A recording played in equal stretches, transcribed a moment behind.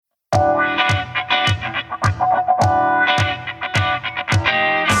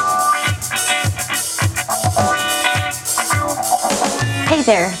Hi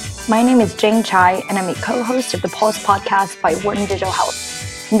there, my name is Jing Chai and I'm a co-host of the Pulse podcast by Wharton Digital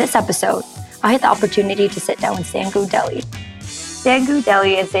Health. In this episode, I had the opportunity to sit down with Sangu Delle. Sangu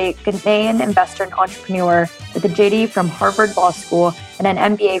Delle is a Ghanaian investor and entrepreneur with a JD from Harvard Law School and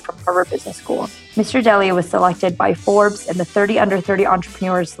an MBA from Harvard Business School. Mr. Delle was selected by Forbes in the 30 Under 30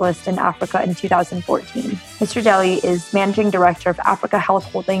 Entrepreneurs list in Africa in 2014. Mr. Delle is Managing Director of Africa Health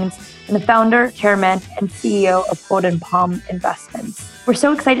Holdings and the founder, chairman, and CEO of Golden Palm Investments. We're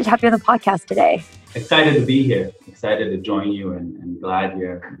so excited to have you on the podcast today. Excited to be here. Excited to join you and glad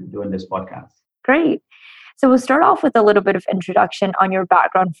you're doing this podcast. Great. So we'll start off with a little bit of introduction on your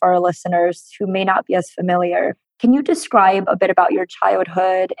background for our listeners who may not be as familiar. Can you describe a bit about your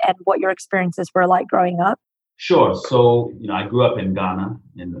childhood and what your experiences were like growing up? Sure. So, I grew up in Ghana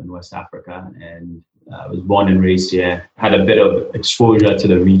in West Africa, and I was born and raised here. Had a bit of exposure to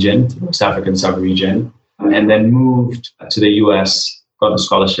the region, to the West African sub-region, and then moved to the US, got a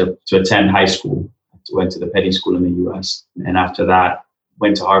scholarship to attend high school. Went to the Petty School in the US. And after that,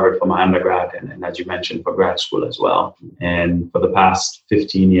 went to Harvard for my undergrad and as you mentioned, for grad school as well. And for the past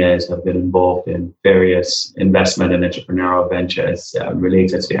 15 years, I've been involved in various investment and entrepreneurial ventures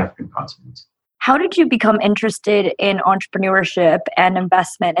related to the African continent. How did you become interested in entrepreneurship and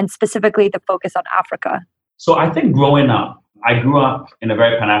investment, and specifically the focus on Africa? So I think growing up, I grew up in a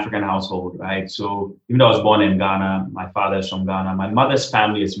very Pan-African household, right? So even though I was born in Ghana, my father is from Ghana. My mother's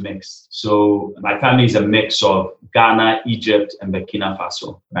family is mixed. So my family is a mix of Ghana, Egypt, and Burkina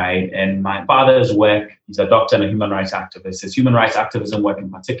Faso, right? And my father's work, he's a doctor and a human rights activist. His human rights activism work in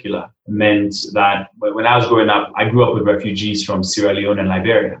particular meant that when I was growing up, I grew up with refugees from Sierra Leone and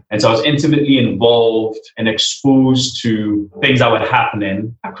Liberia. And so I was intimately involved and exposed to things that were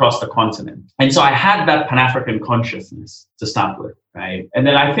happening across the continent. And so I had that Pan-African consciousness to start with, right? And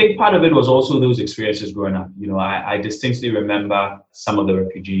then I think part of it was also those experiences growing up. I distinctly remember some of the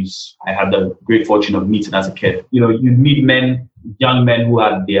refugees I had the great fortune of meeting as a kid. You'd meet young men who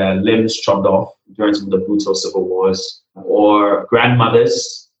had their limbs chopped off during some of the brutal civil wars, or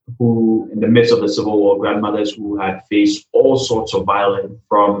grandmothers who, in the midst of the civil war, grandmothers who had faced all sorts of violence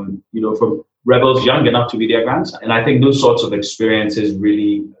from rebels young enough to be their grandson. And I think those sorts of experiences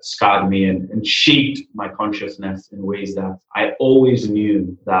really scarred me and shaped my consciousness in ways that I always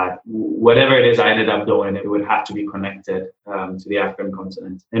knew that whatever it is I ended up doing, it would have to be connected to the African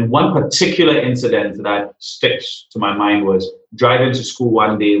continent. And one particular incident that sticks to my mind was driving to school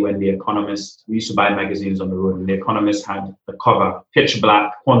one day when The Economist, we used to buy magazines on the road, and The Economist had the cover, pitch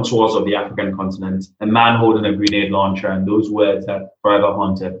black, contours of the African continent, a man holding a grenade launcher, and those words that forever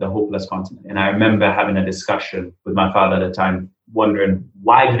haunted the hopeless continent. And I remember having a discussion with my father at the time, wondering,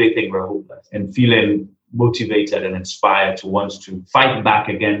 why do they think we're hopeless? And feeling motivated and inspired to want to fight back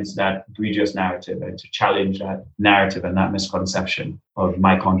against that egregious narrative and to challenge that narrative and that misconception of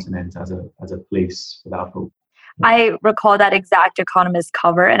my continent as a place without hope. I recall that exact Economist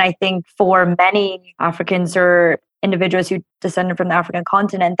cover, and I think for many Africans or individuals who descended from the African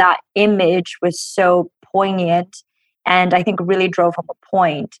continent, that image was so poignant and I think really drove home a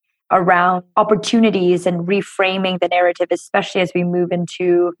point around opportunities and reframing the narrative, especially as we move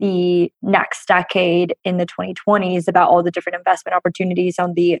into the next decade in the 2020s, about all the different investment opportunities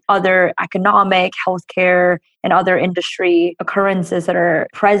on the other economic, healthcare, and other industry occurrences that are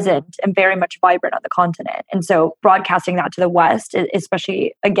present and very much vibrant on the continent. And so broadcasting that to the West,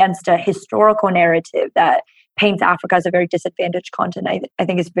 especially against a historical narrative that paints Africa as a very disadvantaged continent, I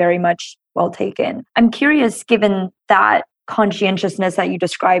think is very much well taken. I'm curious, given that conscientiousness that you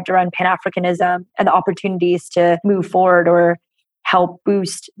described around Pan-Africanism and the opportunities to move forward or help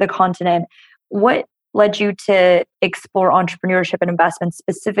boost the continent, what led you to explore entrepreneurship and investment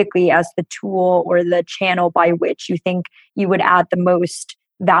specifically as the tool or the channel by which you think you would add the most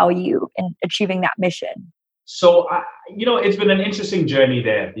value in achieving that mission? So, it's been an interesting journey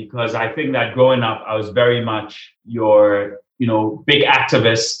there, because I think that growing up, I was very much your, big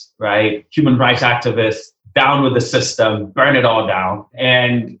activist, right? Human rights activist, down with the system, burn it all down.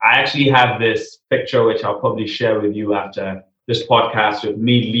 And I actually have this picture, which I'll probably share with you after this podcast, with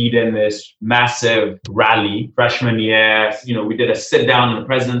me leading this massive rally freshman year. We did a sit down in the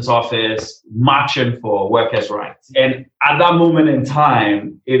president's office, marching for workers' rights. And at that moment in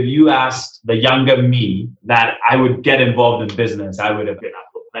time, if you asked the younger me that I would get involved in business, I would have been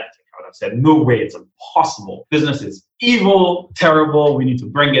apoplectic. I would have said, no way, it's impossible. Business is evil, terrible. We need to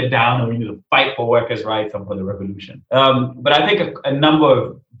bring it down, and we need to fight for workers' rights and for the revolution. But I think a number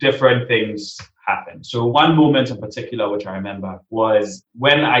of different things happened. So one moment in particular, which I remember, was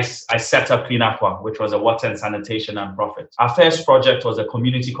when I set up Clean Aqua, which was a water and sanitation nonprofit. Our first project was a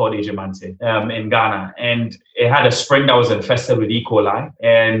community called Ejimante in Ghana. And it had a spring that was infested with E. coli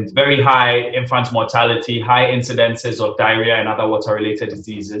and very high infant mortality, high incidences of diarrhea and other water-related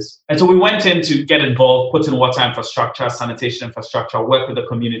diseases. And so we went in to get involved, put in water infrastructure, sanitation infrastructure, work with the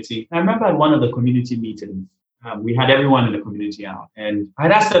community. And I remember at one of the community meetings, we had everyone in the community out. And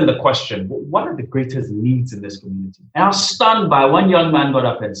I'd asked them the question, what are the greatest needs in this community? And I was stunned by one young man got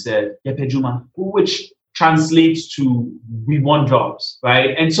up and said, Yepejuma, which translates to we want jobs,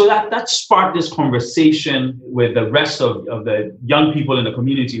 right? And so that sparked this conversation with the rest of the young people in the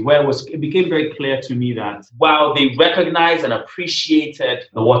community where it became very clear to me that while they recognized and appreciated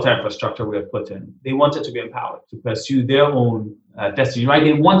the water infrastructure we had put in, they wanted to be empowered to pursue their own destiny, right?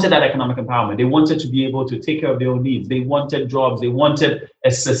 They wanted that economic empowerment. They wanted to be able to take care of their own needs. They wanted jobs. They wanted a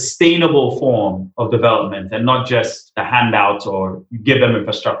sustainable form of development and not just a handout or you give them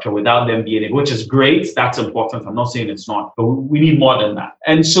infrastructure without them being able, which is great. That's important. I'm not saying it's not, but we need more than that.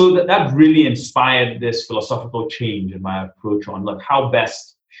 And so that really inspired this philosophical change in my approach on how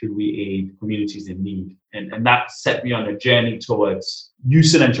best should we aid communities in need? And that set me on a journey towards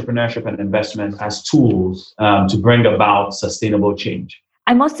using entrepreneurship and investment as tools to bring about sustainable change.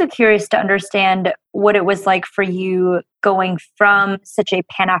 I'm also curious to understand what it was like for you going from such a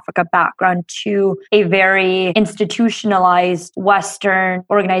Pan-Africa background to a very institutionalized Western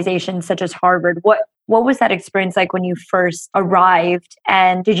organization such as Harvard. What was that experience like when you first arrived?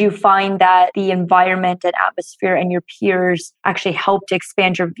 And did you find that the environment and atmosphere and your peers actually helped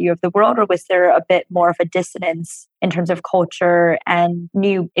expand your view of the world? Or was there a bit more of a dissonance in terms of culture and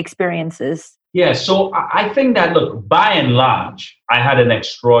new experiences? Yeah, so I think that, look, by and large, I had an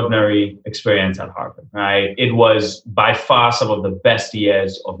extraordinary experience at Harvard, right? It was by far some of the best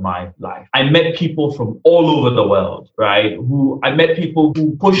years of my life. I met people from all over the world, right? I met people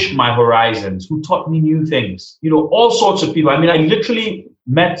who pushed my horizons, who taught me new things, all sorts of people. I mean, I literally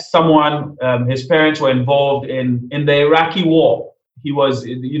met someone, his parents were involved in the Iraqi war. He was,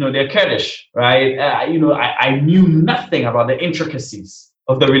 they're Kurdish, right? I knew nothing about the intricacies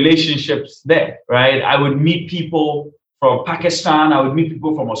of the relationships there, right? I would meet people from Pakistan, I would meet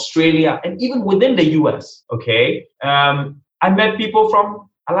people from Australia, and even within the US, okay? I met people from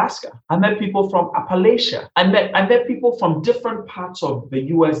Alaska. I met people from Appalachia. I met people from different parts of the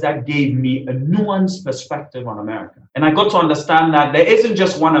US that gave me a nuanced perspective on America. And I got to understand that there isn't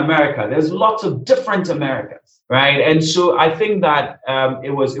just one America, there's lots of different Americas, right? And so I think that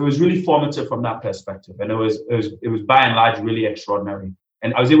it was really formative from that perspective. And it was by and large really extraordinary.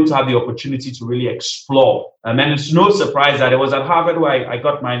 And I was able to have the opportunity to really explore. And it's no surprise that it was at Harvard where I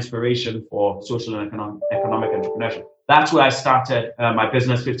got my inspiration for social and economic entrepreneurship. That's where I started my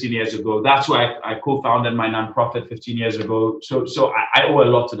business 15 years ago. That's where I co-founded my nonprofit 15 years ago. So I owe a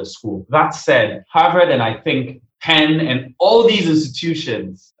lot to the school. That said, Harvard and I think Penn and all these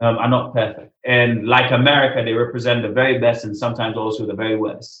institutions are not perfect. And like America, they represent the very best and sometimes also the very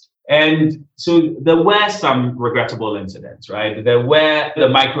worst. And so there were some regrettable incidents, right? There were the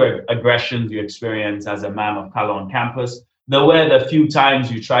microaggressions you experience as a man of color on campus. There were the few times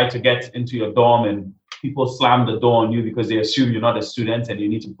you tried to get into your dorm and people slam the door on you because they assume you're not a student and you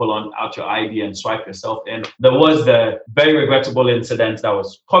need to pull out your ID and swipe yourself in. There was the very regrettable incident that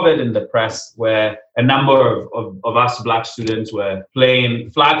was covered in the press where a number of us Black students were playing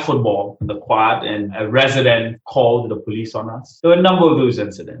flag football in the quad and a resident called the police on us. There were a number of those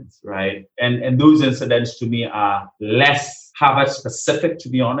incidents, right? And those incidents to me are less Harvard specific, to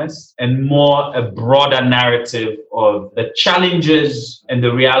be honest, and more a broader narrative of the challenges and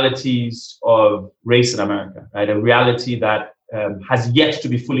the realities of race in America, right? A reality that has yet to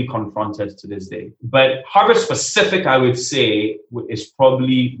be fully confronted to this day. But Harvard specific, I would say, is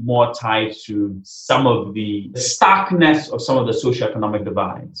probably more tied to some of the starkness of some of the socioeconomic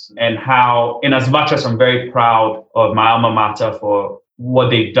divides and how, in as much as I'm very proud of my alma mater for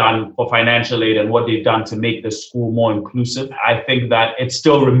what they've done for financial aid and what they've done to make the school more inclusive, I think that it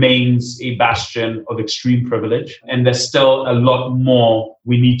still remains a bastion of extreme privilege. And there's still a lot more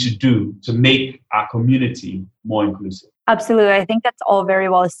we need to do to make our community more inclusive. Absolutely. I think that's all very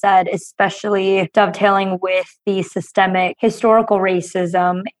well said, especially dovetailing with the systemic historical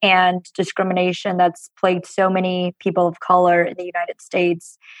racism and discrimination that's plagued so many people of color in the United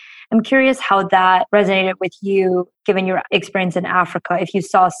States. I'm curious how that resonated with you, given your experience in Africa, if you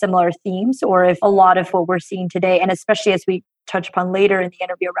saw similar themes or if a lot of what we're seeing today, and especially as we touch upon later in the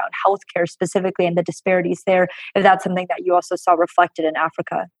interview around healthcare specifically and the disparities there, if that's something that you also saw reflected in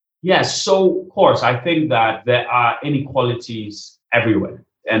Africa. Yes, so of course, I think that there are inequalities everywhere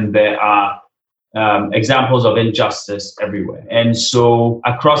and there are examples of injustice everywhere. And so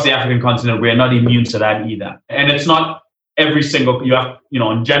across the African continent, we're not immune to that either. And it's not every single, you have,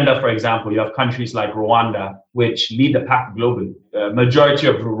 on gender, for example, you have countries like Rwanda, which lead the pack globally. Majority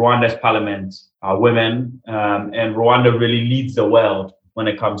of Rwanda's parliament are women, and Rwanda really leads the world when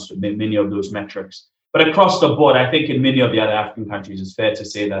it comes to many of those metrics. But across the board, I think in many of the other African countries, it's fair to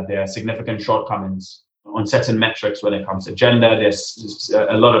say that there are significant shortcomings on certain metrics when it comes to gender. There's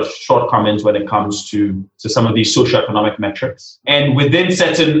a lot of shortcomings when it comes to some of these socioeconomic metrics. And within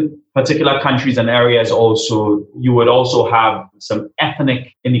certain particular countries and areas also, you would also have some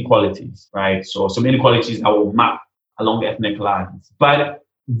ethnic inequalities, right? So some inequalities that will map along the ethnic lines. But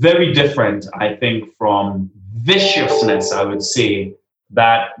very different, I think, from viciousness, I would say,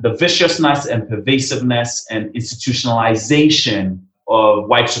 that the viciousness and pervasiveness and institutionalization of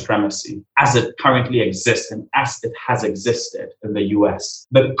white supremacy as it currently exists and as it has existed in the US.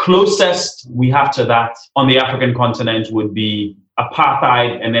 The closest we have to that on the African continent would be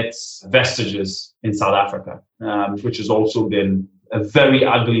apartheid and its vestiges in South Africa, which has also been a very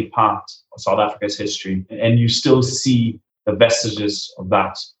ugly part of South Africa's history. And you still see the vestiges of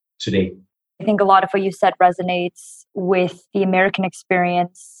that today. I think a lot of what you said resonates with the American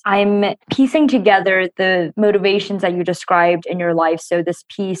experience. I'm piecing together the motivations that you described in your life. So this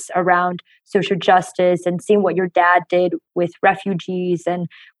piece around social justice and seeing what your dad did with refugees and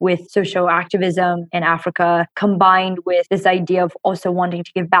with social activism in Africa, combined with this idea of also wanting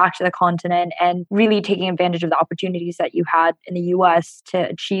to give back to the continent and really taking advantage of the opportunities that you had in the US to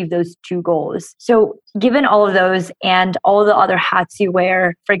achieve those two goals. So given all of those and all the other hats you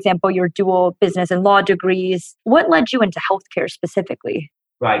wear, for example, your dual business and law degrees, what led you into healthcare specifically?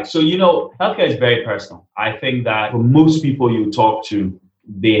 Right. So, healthcare is very personal. I think that for most people you talk to,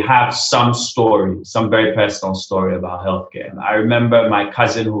 they have some story, some very personal story about healthcare. I remember my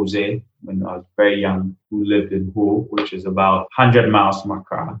cousin Jose, when I was very young, who lived in Ho, which is about 100 miles from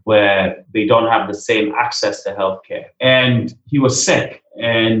Accra, where they don't have the same access to healthcare. And he was sick.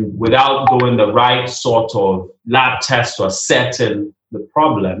 And without doing the right sort of lab test to ascertain the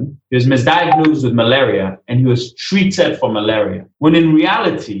problem, he was misdiagnosed with malaria and he was treated for malaria, when in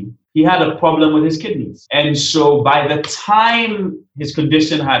reality, he had a problem with his kidneys. And so by the time his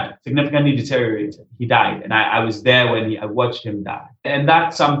condition had significantly deteriorated, he died. And I was there when I watched him die. And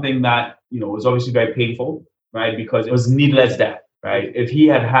that's something that, was obviously very painful, right? Because it was needless death, right? If he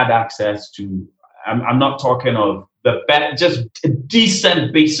had had access to, I'm not talking of just a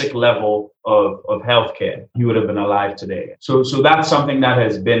decent basic level of healthcare, he would have been alive today. So that's something that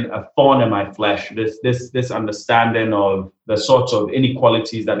has been a thorn in my flesh, this understanding of the sorts of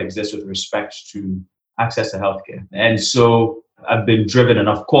inequalities that exist with respect to access to healthcare. And so I've been driven, and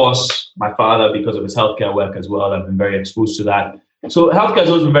of course, my father, because of his healthcare work as well, I've been very exposed to that. So healthcare has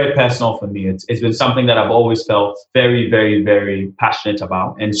always been very personal for me. It's been something that I've always felt very, very, very passionate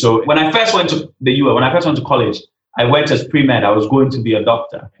about. And so when I first went to the US, when I first went to college, I went as pre-med. I was going to be a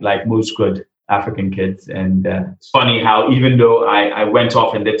doctor, like most good African kids. And it's funny how even though I went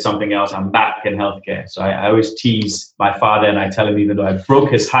off and did something else, I'm back in healthcare. So I always tease my father and I tell him, even though I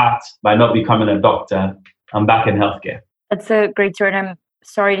broke his heart by not becoming a doctor, I'm back in healthcare. That's a great story. And I'm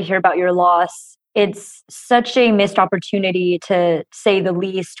sorry to hear about your loss. It's such a missed opportunity, to say the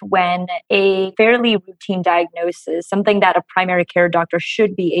least, when a fairly routine diagnosis, something that a primary care doctor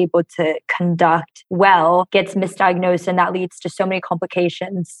should be able to conduct well, gets misdiagnosed, and that leads to so many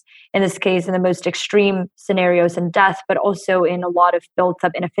complications. In this case, in the most extreme scenarios, in death, but also in a lot of built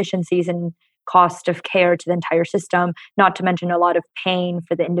up inefficiencies and cost of care to the entire system, not to mention a lot of pain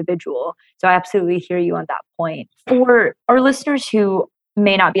for the individual. So I absolutely hear you on that point. For our listeners who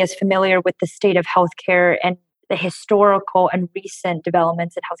may not be as familiar with the state of healthcare and the historical and recent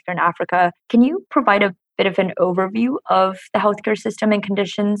developments in healthcare in Africa, can you provide a bit of an overview of the healthcare system and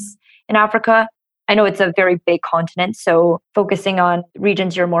conditions in Africa? I know it's a very big continent, so focusing on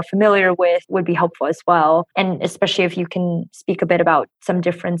regions you're more familiar with would be helpful as well. And especially if you can speak a bit about some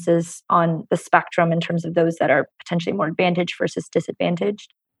differences on the spectrum in terms of those that are potentially more advantaged versus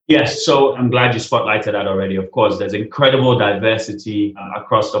disadvantaged. Yes, so I'm glad you spotlighted that already. Of course, there's incredible diversity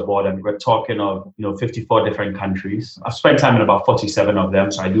across the board, and we're talking of 54 different countries. I've spent time in about 47 of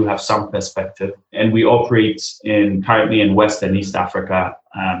them, so I do have some perspective. And we operate currently in West and East Africa,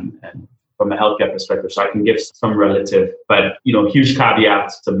 and from a healthcare perspective. So I can give some relative, but huge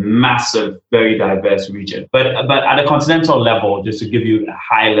caveats. It's a massive, very diverse region. But at a continental level, just to give you a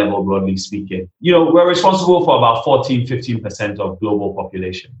high level, broadly speaking, we're responsible for about 14-15% of global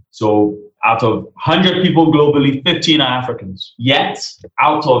population. So out of 100 people globally, 15 are Africans. Yet,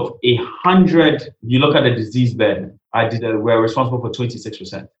 out of 100, you look at the disease burden, we're responsible for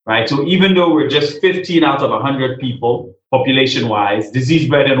 26%, right? So even though we're just 15 out of 100 people, population-wise, disease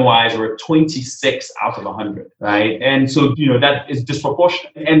burden-wise, we're 26 out of 100, right? And so, that is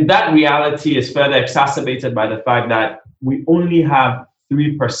disproportionate. And that reality is further exacerbated by the fact that we only have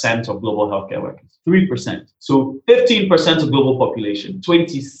 3% of global healthcare workers. 3%. So 15% of global population,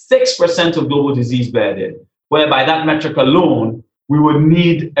 26% of global disease burden, where by that metric alone, we would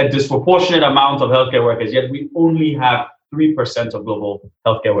need a disproportionate amount of healthcare workers, yet we only have 3% of global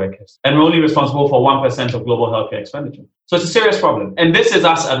healthcare workers. And we're only responsible for 1% of global healthcare expenditure. So it's a serious problem. And this is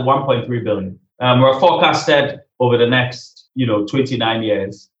us at 1.3 billion. We're forecasted over the next, 29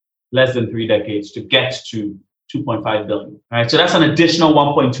 years, less than 3 decades, to get to 2.5 billion. Right? So that's an additional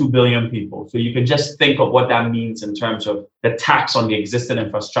 1.2 billion people. So you can just think of what that means in terms of the tax on the existing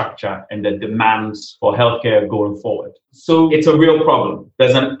infrastructure and the demands for healthcare going forward. So it's a real problem.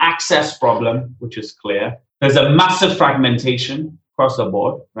 There's an access problem, which is clear. There's a massive fragmentation across the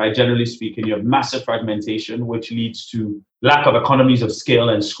board, right? Generally speaking, you have massive fragmentation, which leads to lack of economies of scale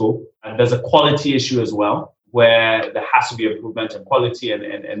and scope. And there's a quality issue as well, where there has to be improvement in quality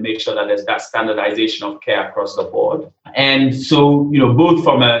and make sure that there's that standardization of care across the board. And so, both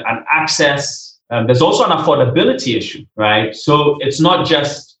from an access, there's also an affordability issue, right? So it's not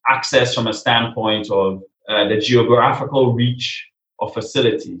just access from a standpoint of the geographical reach of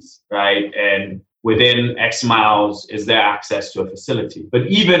facilities, right? And within X miles, is there access to a facility? But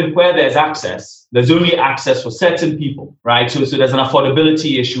even where there's access, there's only access for certain people, right? So there's an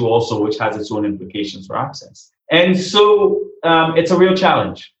affordability issue also, which has its own implications for access. And so it's a real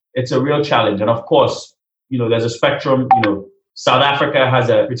challenge. It's a real challenge. And of course, there's a spectrum. South Africa has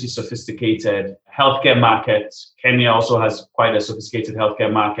a pretty sophisticated healthcare market. Kenya also has quite a sophisticated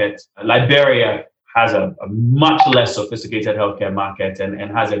healthcare market. Liberia has a much less sophisticated healthcare market and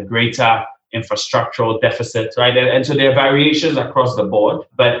has a greater infrastructural deficit, right? And so there are variations across the board,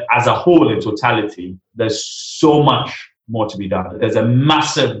 but as a whole, in totality, there's so much more to be done. There's a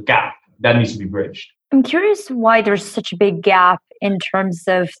massive gap that needs to be bridged. I'm curious why there's such a big gap in terms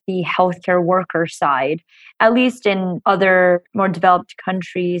of the healthcare worker side. At least in other more developed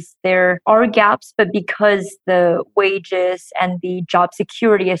countries, there are gaps, but because the wages and the job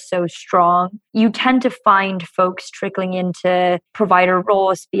security is so strong, you tend to find folks trickling into provider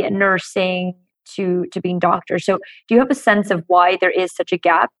roles, be it nursing, to being doctors. So do you have a sense of why there is such a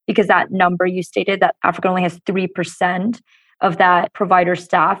gap? Because that number you stated, that Africa only has 3% of that provider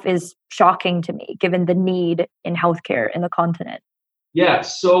staff, is shocking to me, given the need in healthcare in the continent. Yeah,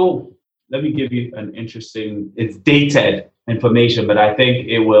 so let me give you it's dated information, but I think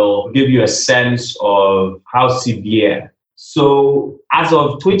it will give you a sense of how severe. So as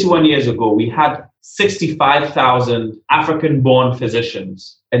of 21 years ago, we had 65,000 African-born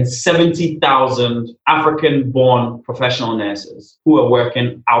physicians and 70,000 African-born professional nurses who were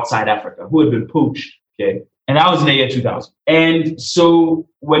working outside Africa, who had been poached, okay? And that was in the year 2000. And so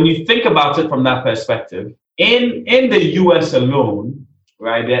when you think about it from that perspective, in the US alone,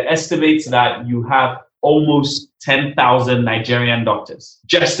 right, there are estimates that you have almost 10,000 Nigerian doctors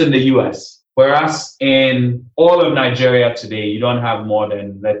just in the US. Whereas in all of Nigeria today, you don't have more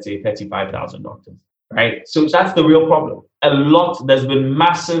than, let's say, 35,000 doctors, right? So that's the real problem. There's been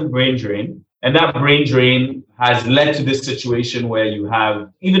massive brain drain. And that brain drain has led to this situation where you have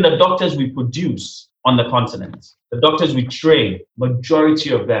even the doctors we produce on the continent, the doctors we train,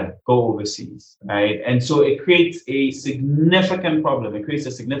 majority of them go overseas, right? And so it creates a significant problem.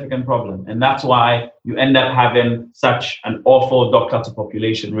 And that's why you end up having such an awful doctor to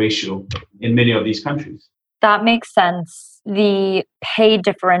population ratio in many of these countries. That makes sense. The pay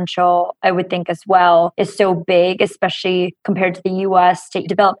differential, I would think as well, is so big, especially compared to the US, to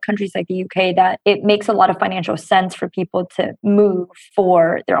developed countries like the UK, that it makes a lot of financial sense for people to move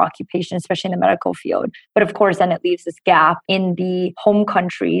for their occupation, especially in the medical field. But of course, then it leaves this gap in the home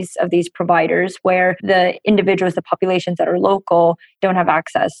countries of these providers where the individuals, the populations that are local, don't have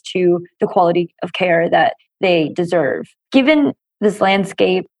access to the quality of care that they deserve. Given this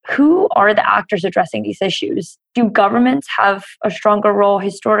landscape, who are the actors addressing these issues? Do governments have a stronger role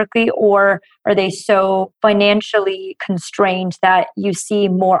historically, or are they so financially constrained that you see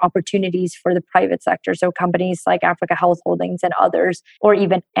more opportunities for the private sector? So companies like Africa Health Holdings and others, or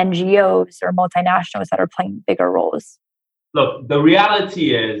even NGOs or multinationals that are playing bigger roles? Look, the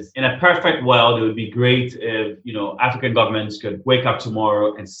reality is, in a perfect world, it would be great if, African governments could wake up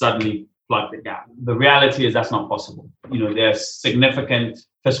tomorrow and suddenly plug the gap. The reality is that's not possible. There's significant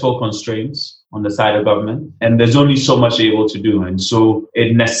fiscal constraints on the side of government, and there's only so much they're able to do. And so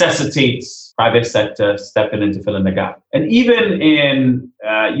it necessitates private sector stepping in to fill in the gap. And even in,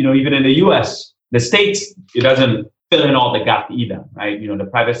 even in the US, the states, it doesn't fill in all the gap either, right? The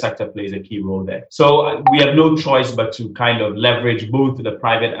private sector plays a key role there. So we have no choice but to kind of leverage both the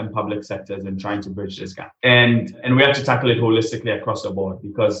private and public sectors in trying to bridge this gap. And we have to tackle it holistically across the board,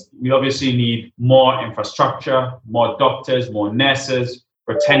 because we obviously need more infrastructure, more doctors, more nurses,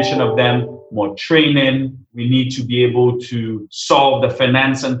 retention of them, more training. We need to be able to solve the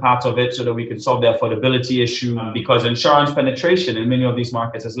financing part of it so that we can solve the affordability issue, because insurance penetration in many of these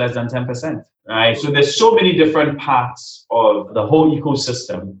markets is less than 10%, right? So there's so many different parts of the whole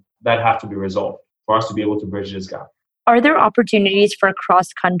ecosystem that have to be resolved for us to be able to bridge this gap. Are there opportunities for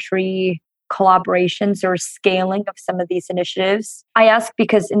cross-country collaborations or scaling of some of these initiatives? I ask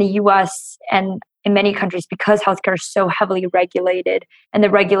because in the US and in many countries, because healthcare is so heavily regulated and the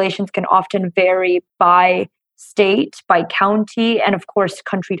regulations can often vary by state, by county, and of course,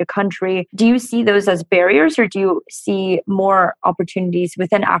 country to country. Do you see those as barriers, or do you see more opportunities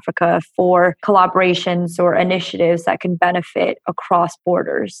within Africa for collaborations or initiatives that can benefit across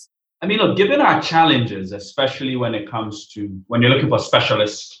borders? I mean, look, given our challenges, especially when it comes to when you're looking for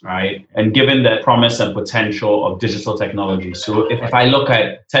specialists, right? And given the promise and potential of digital technology. So if I look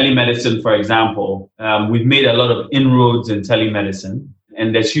at telemedicine, for example, we've made a lot of inroads in telemedicine,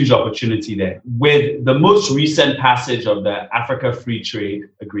 and there's huge opportunity there. With the most recent passage of the Africa Free Trade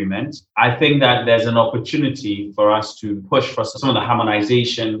Agreement, I think that there's an opportunity for us to push for some of the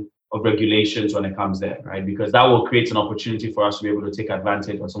harmonization of regulations when it comes there, right? Because that will create an opportunity for us to be able to take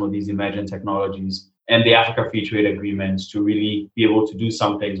advantage of some of these emerging technologies and the Africa Free Trade Agreements to really be able to do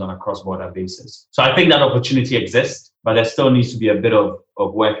some things on a cross-border basis. So I think that opportunity exists, but there still needs to be a bit of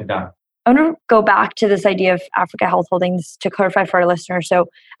work done. I want to go back to this idea of Africa Health Holdings to clarify for our listeners. So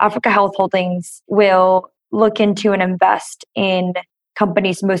Africa Health Holdings will look into and invest in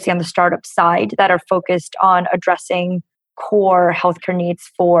companies mostly on the startup side that are focused on addressing core healthcare needs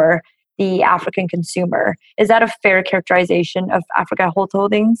for the African consumer. Is that a fair characterization of Africa Health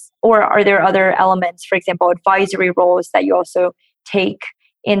Holdings? Or are there other elements, for example, advisory roles that you also take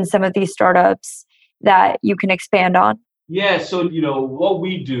in some of these startups that you can expand on? Yeah, so, what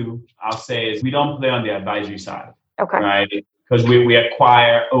we do, I'll say, is we don't play on the advisory side, okay, right? Because we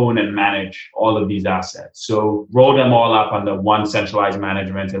acquire, own, and manage all of these assets. So roll them all up under one centralized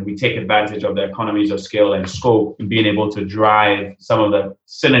management, and we take advantage of the economies of scale and scope in being able to drive some of the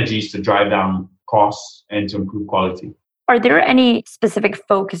synergies to drive down costs and to improve quality. Are there any specific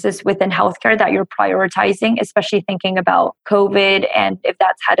focuses within healthcare that you're prioritizing, especially thinking about COVID and if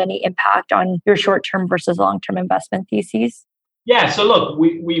that's had any impact on your short-term versus long-term investment theses? Yeah, so look,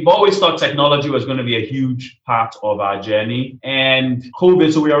 we've always thought technology was going to be a huge part of our journey. And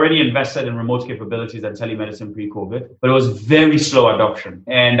COVID, so we already invested in remote capabilities and telemedicine pre-COVID, but it was very slow adoption.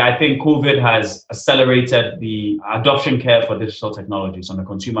 And I think COVID has accelerated the adoption curve for digital technologies on the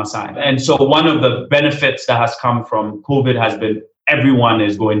consumer side. And so one of the benefits that has come from COVID has been everyone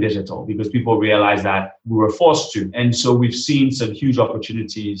is going digital because people realize that we were forced to. And so we've seen some huge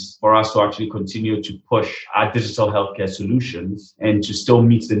opportunities for us to actually continue to push our digital healthcare solutions and to still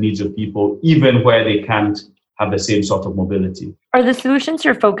meet the needs of people, even where they can't have the same sort of mobility. Are the solutions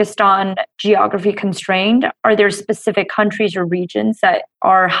you're focused on geography constrained? Are there specific countries or regions that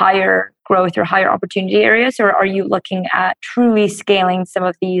are higher growth or higher opportunity areas? Or are you looking at truly scaling some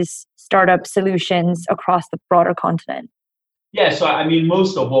of these startup solutions across the broader continent? Yeah, so I mean,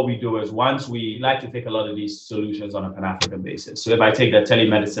 most of what we do is once we like to take a lot of these solutions on a Pan-African basis. So if I take the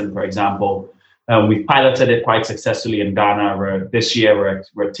telemedicine, for example, we've piloted it quite successfully in Ghana, where this year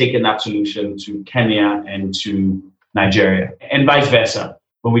we're taking that solution to Kenya and to Nigeria, and vice versa.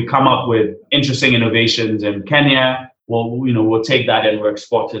 When we come up with interesting innovations in Kenya, we'll take that and we'll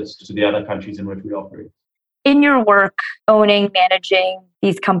export it to the other countries in which we operate. In your work owning, managing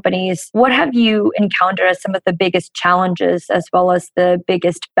these companies, what have you encountered as some of the biggest challenges as well as the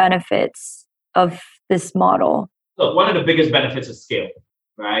biggest benefits of this model? Look, one of the biggest benefits is scale,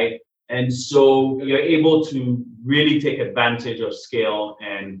 right? And so you're able to really take advantage of scale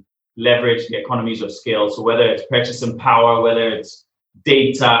and leverage the economies of scale. So whether it's purchasing power, whether it's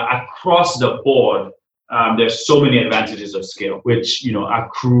data across the board, there's so many advantages of scale, which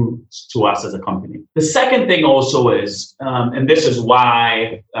accrue to us as a company. The second thing also is, and this is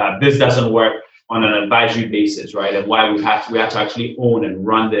why this doesn't work on an advisory basis, right? And why we had to actually own and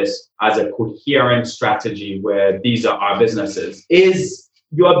run this as a coherent strategy where these are our businesses, is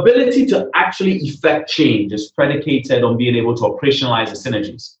your ability to actually effect change is predicated on being able to operationalize the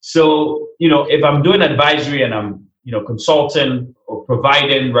synergies. So, if I'm doing advisory and I'm, consulting or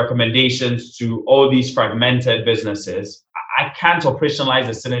providing recommendations to all these fragmented businesses, I can't operationalize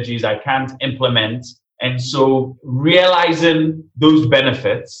the synergies, I can't implement. And so realizing those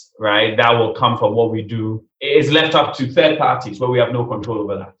benefits, right, that will come from what we do is left up to third parties where we have no control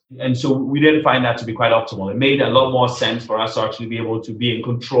over that. And so we didn't find that to be quite optimal. It made a lot more sense for us to actually be able to be in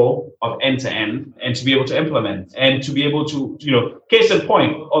control of end to end and to be able to implement and to be able to, case in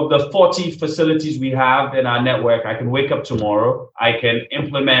point, of the 40 facilities we have in our network, I can wake up tomorrow, I can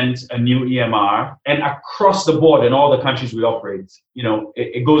implement a new EMR, and across the board in all the countries we operate,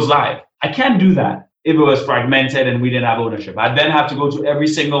 it goes live. I can't do that if it was fragmented and we didn't have ownership. I'd then have to go to every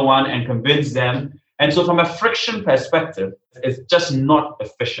single one and convince them. And so from a friction perspective, it's just not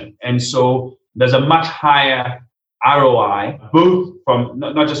efficient. And so there's a much higher ROI, both from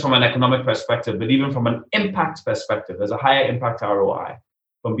not just from an economic perspective, but even from an impact perspective. There's a higher impact ROI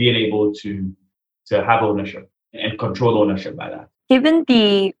from being able to have ownership and control ownership by that. Given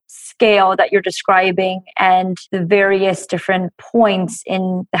the scale that you're describing and the various different points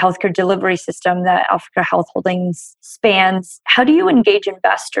in the healthcare delivery system that Africa Health Holdings spans, how do you engage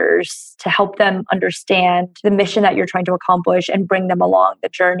investors to help them understand the mission that you're trying to accomplish and bring them along the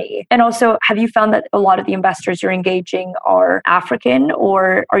journey? And also, have you found that a lot of the investors you're engaging are African,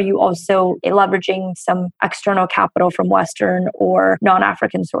 or are you also leveraging some external capital from Western or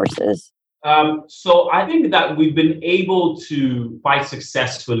non-African sources? So I think that we've been able to quite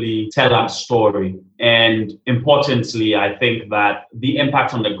successfully tell our story. And importantly, I think that the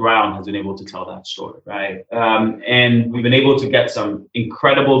impact on the ground has been able to tell that story, right? And we've been able to get some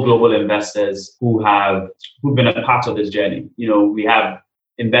incredible global investors who've been a part of this journey. We have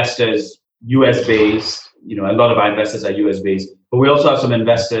investors US-based, a lot of our investors are US-based. But we also have some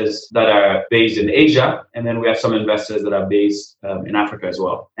investors that are based in Asia, and then we have some investors that are based in Africa as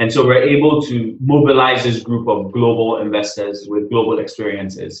well. And so we're able to mobilize this group of global investors with global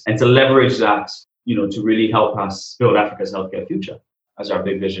experiences and to leverage that, to really help us build Africa's healthcare future, as our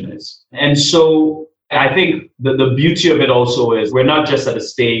big vision is. And so I think the beauty of it also is we're not just at a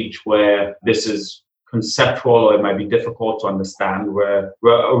stage where this is conceptual or it might be difficult to understand. We're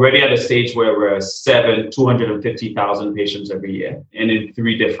already at a stage where we're 250,000 patients every year and in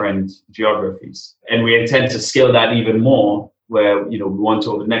 3 different geographies. And we intend to scale that even more where, we want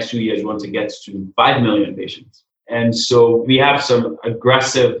to, over the next 2 years, we want to get to 5 million patients. And so we have some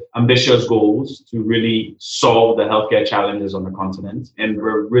aggressive, ambitious goals to really solve the healthcare challenges on the continent. And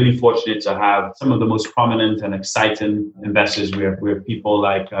we're really fortunate to have some of the most prominent and exciting investors. We have people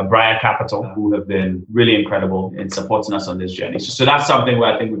like Briar Capital, who have been really incredible in supporting us on this journey. So that's something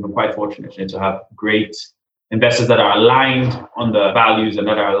where I think we've been quite fortunate to have great investors that are aligned on the values and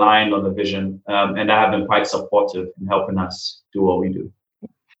that are aligned on the vision, and that have been quite supportive in helping us do what we do.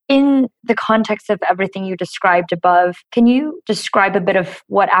 In the context of everything you described above, can you describe a bit of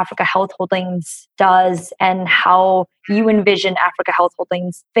what Africa Health Holdings does and how you envision Africa Health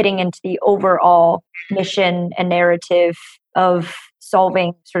Holdings fitting into the overall mission and narrative of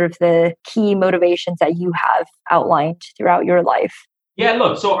solving sort of the key motivations that you have outlined throughout your life? Yeah,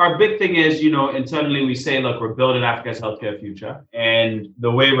 look, so our big thing is, internally we say, look, we're building Africa's healthcare future. And the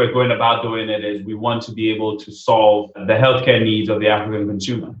way we're going about doing it is we want to be able to solve the healthcare needs of the African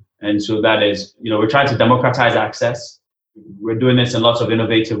consumer. And so that is, we're trying to democratize access. We're doing this in lots of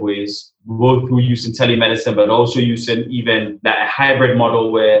innovative ways, both through using telemedicine, but also using even that hybrid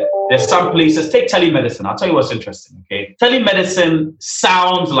model where there's some places, take telemedicine. I'll tell you what's interesting, okay? Telemedicine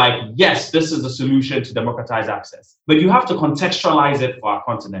sounds like, yes, this is a solution to democratize access, but you have to contextualize it for our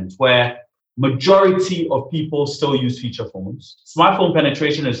continent where majority of people still use feature phones. Smartphone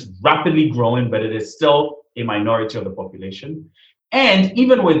penetration is rapidly growing, but it is still a minority of the population. And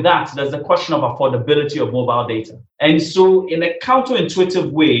even with that, there's the question of affordability of mobile data. And so in a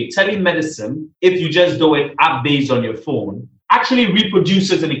counterintuitive way, telemedicine, if you just do it app-based on your phone, actually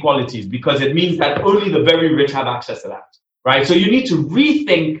reproduces inequalities because it means that only the very rich have access to that, right? So you need to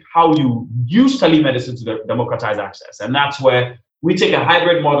rethink how you use telemedicine to democratize access. And that's where we take a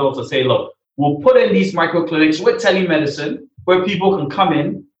hybrid model to say, look, we'll put in these micro clinics with telemedicine where people can come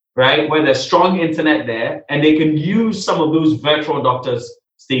in, right, where there's strong internet there, and they can use some of those virtual doctors'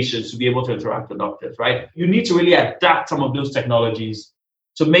 stations to be able to interact with doctors, right? You need to really adapt some of those technologies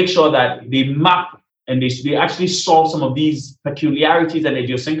to make sure that they map and they actually solve some of these peculiarities and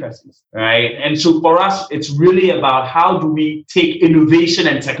idiosyncrasies, right? And so for us, it's really about how do we take innovation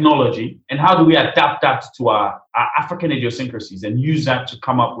and technology and how do we adapt that to our African idiosyncrasies and use that to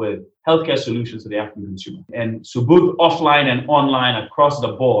come up with healthcare solutions to the African consumer. And so both offline and online across the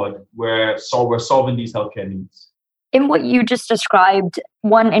board, we're solving these healthcare needs. In what you just described,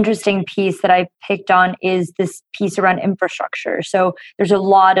 one interesting piece that I picked on is this piece around infrastructure. So there's a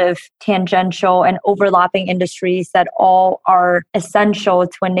lot of tangential and overlapping industries that all are essential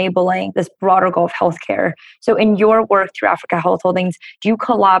to enabling this broader goal of healthcare. So in your work through Africa Health Holdings, do you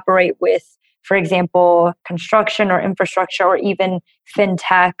collaborate with, for example, construction or infrastructure or even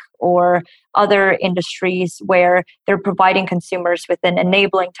fintech or other industries where they're providing consumers with an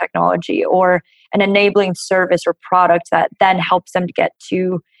enabling technology or an enabling service or product that then helps them to get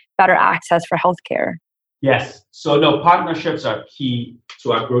to better access for healthcare? Yes. So no, partnerships are key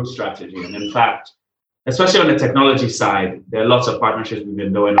to our growth strategy. And in fact, especially on the technology side, there are lots of partnerships we've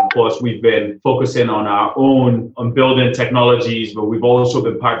been doing. Of course, we've been focusing on building technologies, but we've also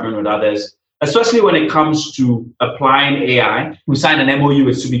been partnering with others, especially when it comes to applying AI. We signed an MOU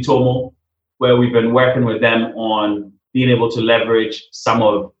with Sumitomo, where we've been working with them on being able to leverage some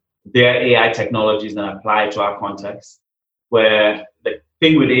of their AI technologies and apply it to our context. Where the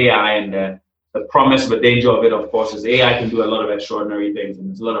thing with AI and the promise, the danger of it, of course, is AI can do a lot of extraordinary things, and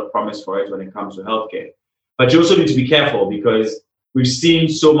there's a lot of promise for it when it comes to healthcare. But you also need to be careful because we've seen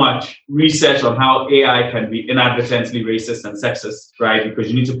so much research on how AI can be inadvertently racist and sexist, right?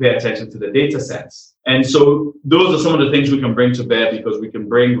 Because you need to pay attention to the data sets. And so those are some of the things we can bring to bear because we can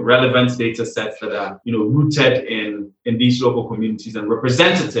bring relevant data sets that are, rooted in these local communities and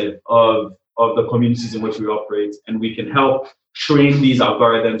representative of the communities in which we operate. And we can help train these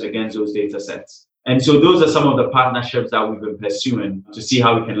algorithms against those data sets. And so those are some of the partnerships that we've been pursuing to see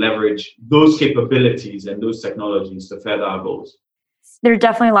how we can leverage those capabilities and those technologies to further our goals. There are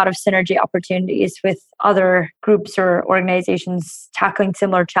definitely a lot of synergy opportunities with other groups or organizations tackling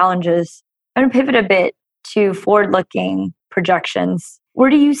similar challenges. I'm going to pivot a bit to forward-looking projections. Where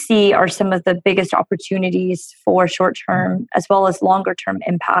do you see are some of the biggest opportunities for short-term as well as longer-term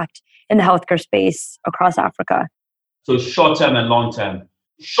impact in the healthcare space across Africa? So short-term and long-term.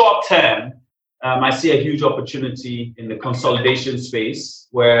 Short-term, I see a huge opportunity in the consolidation space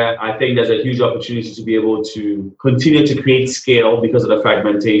where I think there's a huge opportunity to be able to continue to create scale because of the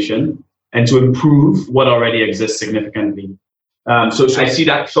fragmentation and to improve what already exists significantly. So I see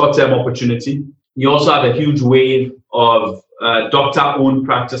that short-term opportunity. You also have a huge wave of doctor-owned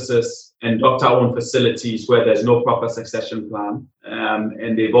practices and doctor-owned facilities where there's no proper succession plan,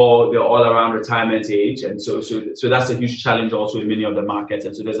 and they're all around retirement age, and so that's a huge challenge also in many of the markets.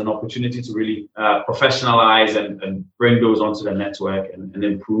 And so there's an opportunity to really professionalize and bring those onto the network and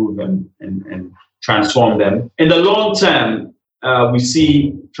improve and transform them. In the long term, we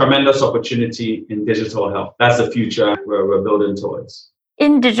see tremendous opportunity in digital health. That's the future where we're building towards.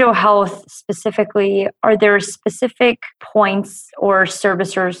 In digital health specifically, are there specific points or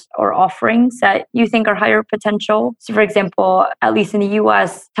services or offerings that you think are higher potential? So for example, at least in the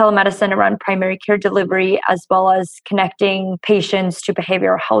US, telemedicine around primary care delivery, as well as connecting patients to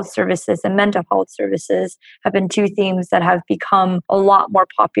behavioral health services and mental health services have been two themes that have become a lot more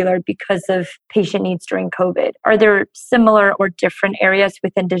popular because of patient needs during COVID. Are there similar or different areas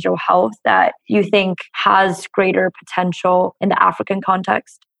within digital health that you think has greater potential in the African context?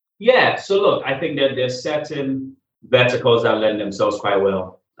 Yeah, so look, I think that there's certain verticals that lend themselves quite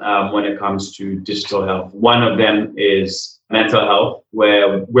well when it comes to digital health. One of them is mental health,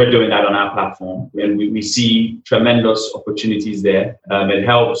 where we're doing that on our platform. And we see tremendous opportunities there. It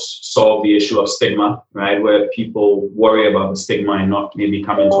helps solve the issue of stigma, right? Where people worry about the stigma and not maybe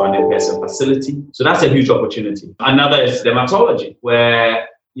coming to an in-person facility. So that's a huge opportunity. Another is dermatology, where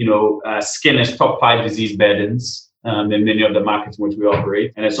skin is top 5 disease burdens in many of the markets in which we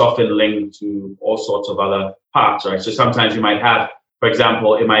operate. And it's often linked to all sorts of other parts, right? So sometimes you might have, for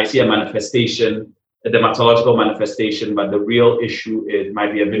example, you might see a manifestation, a dermatological manifestation, but the real issue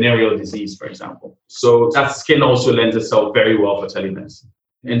might be a venereal disease, for example. So that skin also lends itself very well for telemedicine.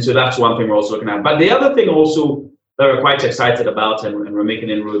 And so that's one thing we're also looking at. But the other thing also that we're quite excited about and we're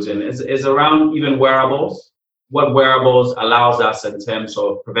making inroads in is around even wearables. What wearables allows us in terms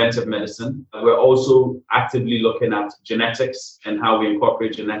of preventive medicine. We're also actively looking at genetics and how we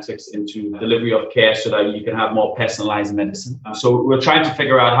incorporate genetics into delivery of care so that you can have more personalized medicine. So we're trying to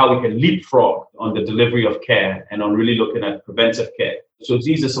figure out how we can leapfrog on the delivery of care and on really looking at preventive care. So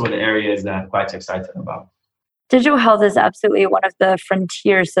these are some of the areas that I'm quite excited about. Digital health is absolutely one of the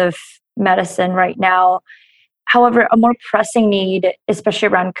frontiers of medicine right now. However, a more pressing need, especially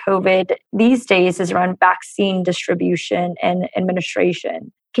around COVID these days, is around vaccine distribution and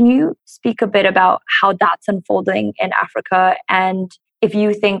administration. Can you speak a bit about how that's unfolding in Africa, and if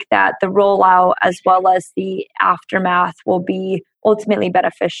you think that the rollout as well as the aftermath will be ultimately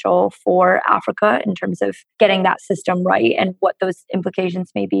beneficial for Africa in terms of getting that system right and what those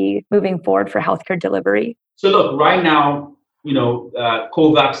implications may be moving forward for healthcare delivery? So look, right now,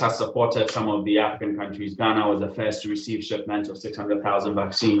 COVAX has supported some of the African countries. Ghana was the first to receive shipments of 600,000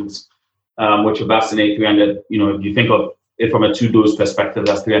 vaccines, which will vaccinate 300. If you think of it from a 2-dose perspective,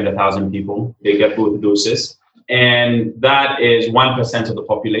 that's 300,000 people. They get both doses. And that is 1% of the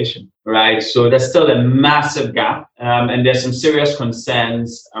population, right? So there's still a massive gap. And there's some serious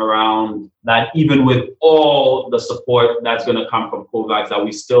concerns around that, even with all the support that's going to come from COVAX, that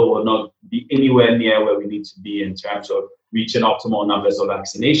we still will not be anywhere near where we need to be in terms of reaching optimal numbers of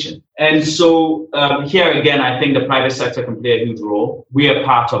vaccination. And so here again, I think the private sector can play a huge role. We are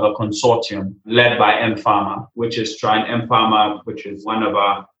part of a consortium led by M-Pharma, which is M-Pharma, which is one of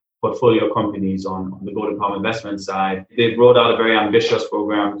our portfolio companies on the Golden Palm investment side. They've rolled out a very ambitious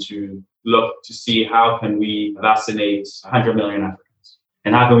program to look to see how can we vaccinate 100 million Africans.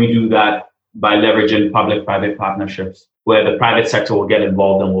 And how can we do that by leveraging public-private partnerships where the private sector will get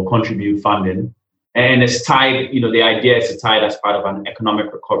involved and will contribute funding. And it's tied, the idea is it's tied as part of an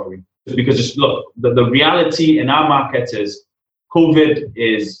economic recovery. Because the reality in our market is COVID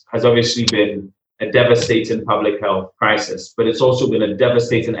has obviously been a devastating public health crisis, but it's also been a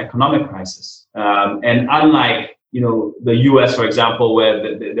devastating economic crisis. And unlike, the US, for example,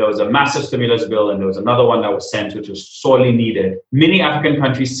 where there was a massive stimulus bill and there was another one that was sent, which was sorely needed, many African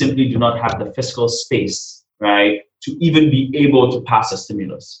countries simply do not have the fiscal space, right, to even be able to pass a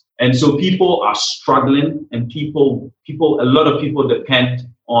stimulus. And so people are struggling, and a lot of people depend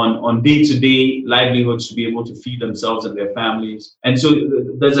on day-to-day livelihoods to be able to feed themselves and their families. And so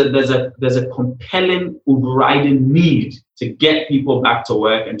there's a compelling overriding need to get people back to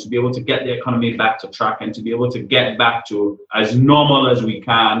work and to be able to get the economy back to track and to be able to get back to as normal as we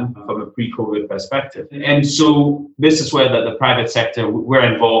can from a pre-COVID perspective. And so this is where the private sector,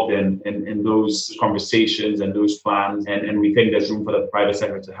 we're involved in those conversations and those plans. And we think there's room for the private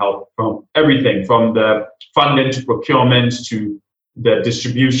sector to help from everything, from the funding to procurement to the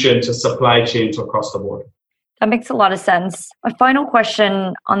distribution to supply chain to across the board. That makes a lot of sense. My final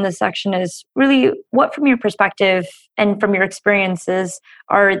question on this section is really, what from your perspective and from your experiences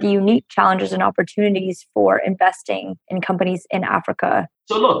are the unique challenges and opportunities for investing in companies in Africa?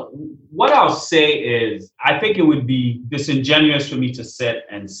 So look, what I'll say is, I think it would be disingenuous for me to sit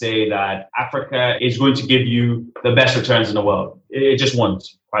and say that Africa is going to give you the best returns in the world. It just won't,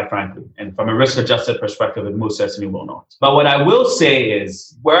 quite frankly. And from a risk-adjusted perspective, it most certainly will not. But what I will say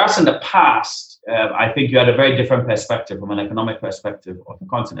is, whereas in the past, I think you had a very different perspective from an economic perspective of the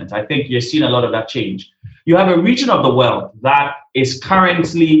continent. I think you're seeing a lot of that change. You have a region of the world that is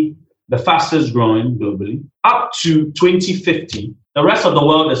currently the fastest growing globally. Up to 2050, the rest of the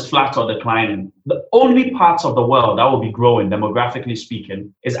world is flat or declining. The only parts of the world that will be growing, demographically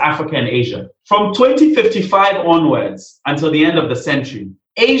speaking, is Africa and Asia. From 2055 onwards until the end of the century,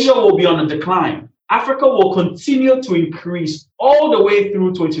 Asia will be on a decline. Africa will continue to increase all the way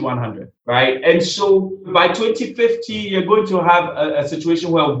through 2100, right? And so by 2050, you're going to have a situation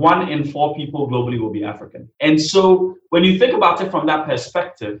where 1 in 4 people globally will be African. And so when you think about it from that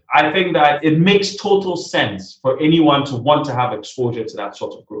perspective, I think that it makes total sense for anyone to want to have exposure to that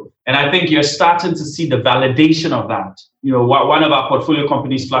sort of growth. And I think you're starting to see the validation of that. One of our portfolio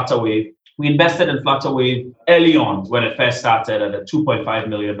companies, Flutterwave, we invested in Flutterwave early on when it first started at a $2.5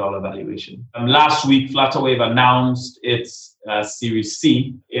 million valuation. Last week, Flutterwave announced its Series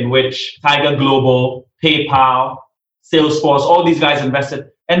C, in which Tiger Global, PayPal, Salesforce, all these guys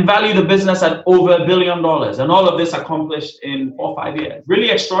invested and valued the business at over $1 billion. And all of this accomplished in 4 or 5 years. Really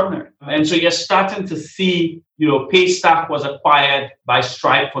extraordinary. And so you're starting to see, Paystack was acquired by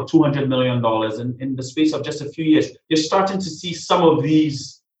Stripe for $200 million in the space of just a few years. You're starting to see some of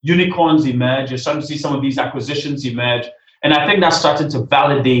these unicorns emerge. You're starting to see some of these acquisitions emerge. And I think that's starting to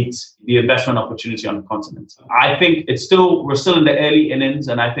validate the investment opportunity on the continent. I think we're still in the early innings,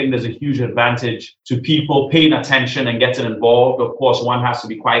 and I think there's a huge advantage to people paying attention and getting involved. Of course, one has to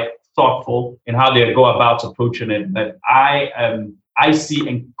be quite thoughtful in how they go about approaching it. But I see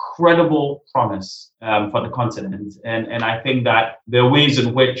incredible promise for the continent. And I think that there are ways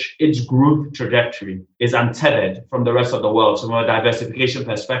in which its growth trajectory is untethered from the rest of the world. So from a diversification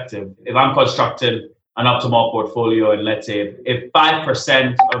perspective, if I'm constructing an optimal portfolio, and let's say if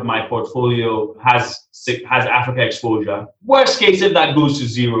 5% of my portfolio has Africa exposure, worst case, if that goes to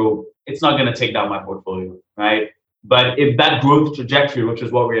zero, it's not going to take down my portfolio, right? But if that growth trajectory, which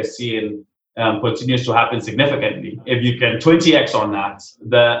is what we are seeing, continues to happen significantly, if you can 20x on that,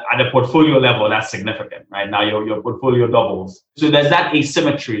 at a portfolio level, that's significant, right? Now your portfolio doubles. So there's that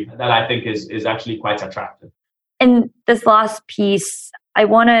asymmetry that I think is actually quite attractive. In this last piece, I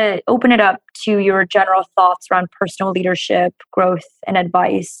want to open it up to your general thoughts around personal leadership, growth, and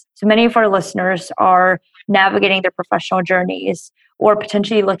advice. So many of our listeners are navigating their professional journeys or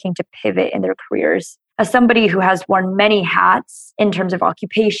potentially looking to pivot in their careers. As somebody who has worn many hats in terms of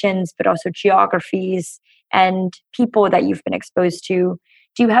occupations, but also geographies and people that you've been exposed to,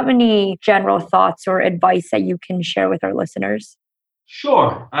 do you have any general thoughts or advice that you can share with our listeners?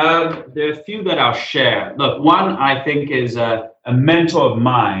 Sure. There are a few that I'll share. Look, one I think is a mentor of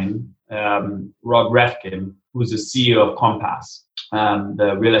mine, Rob Refkin, who's the CEO of Compass,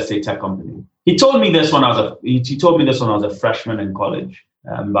 the real estate tech company. He told me this when I was a freshman in college,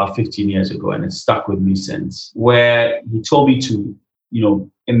 about 15 years ago, and it's stuck with me since. Where he told me to,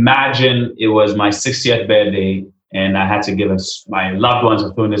 imagine it was my 60th birthday, and I had to give my loved ones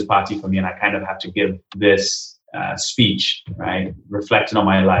are throwing this party for me, and I kind of have to give this speech, right, reflecting on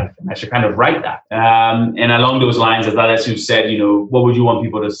my life, and I should kind of write that. And along those lines, as others who said, what would you want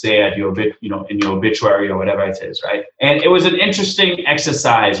people to say at your, in your obituary or whatever it is, right? And it was an interesting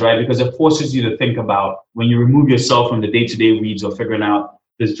exercise, right, because it forces you to think about when you remove yourself from the day-to-day weeds of figuring out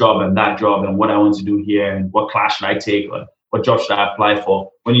this job and that job and what I want to do here and what class should I take or what job should I apply for.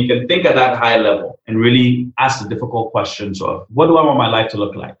 When you can think at that high level and really ask the difficult questions of what do I want my life to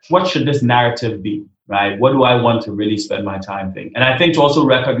look like? What should this narrative be? Right? What do I want to really spend my time thinking? And I think to also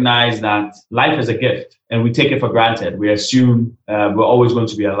recognize that life is a gift and we take it for granted. We assume we're always going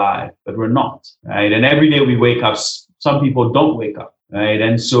to be alive, but we're not, right? And every day we wake up, some people don't wake up, right?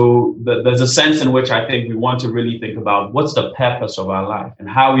 And so there's a sense in which I think we want to really think about what's the purpose of our life and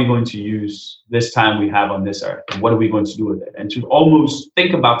how are we going to use this time we have on this earth and what are we going to do with it? And to almost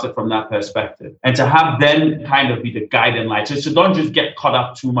think about it from that perspective and to have them kind of be the guiding light. So don't just get caught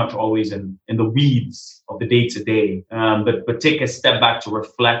up too much always in the weeds of the day-to-day, but take a step back to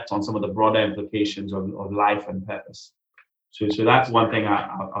reflect on some of the broader implications of life and purpose. So that's one thing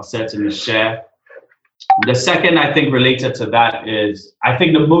I'll certainly share. The second, I think, related to that is, I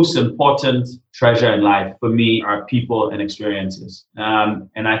think the most important treasure in life for me are people and experiences.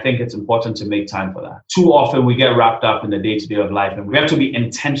 And I think it's important to make time for that. Too often we get wrapped up in the day-to-day of life and we have to be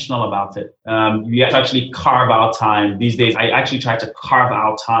intentional about it. You have to actually carve out time. These days, I actually try to carve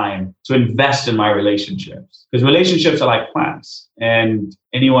out time to invest in my relationships because relationships are like plants. And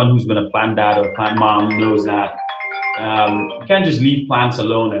anyone who's been a plant dad or plant mom knows that you can't just leave plants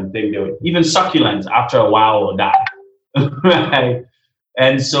alone and think even succulents after a while will die. Right?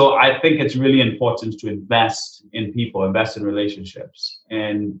 And so I think it's really important to invest in people, invest in relationships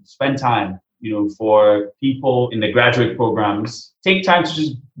and spend time, for people in the graduate programs, take time to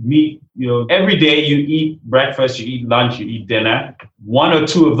just meet, every day you eat breakfast, you eat lunch, you eat dinner. One or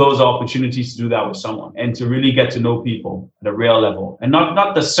two of those are opportunities to do that with someone and to really get to know people at a real level and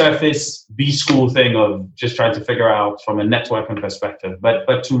not the surface B-school thing of just trying to figure out from a networking perspective,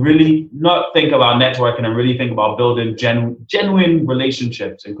 but to really not think about networking and really think about building genuine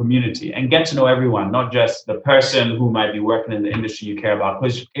relationships and community and get to know everyone, not just the person who might be working in the industry you care about.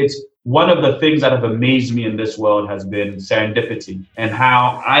 Because it's one of the things that have amazed me in this world has been serendipity and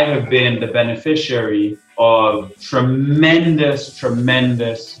how I have been the beneficiary of tremendous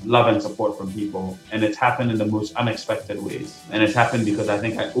love and support from people. And it's happened in the most unexpected ways. And it's happened because I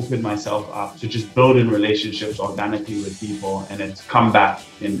think I opened myself up to just building relationships organically with people. And it's come back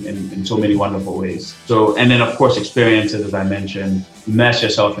in so many wonderful ways. So, and then of course, experiences, as I mentioned, immerse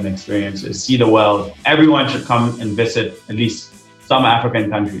yourself in experiences, see the world. Everyone should come and visit at least some African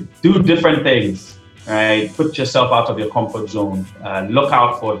country. Do different things, right? Put yourself out of your comfort zone. Look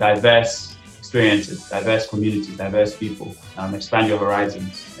out for diverse experiences, diverse communities, diverse people. Expand your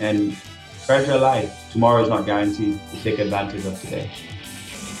horizons and treasure life. Tomorrow is not guaranteed. To take advantage of today.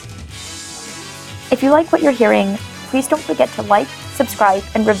 If you like what you're hearing, please don't forget to like, subscribe,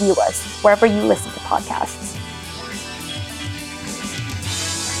 and review us wherever you listen to podcasts.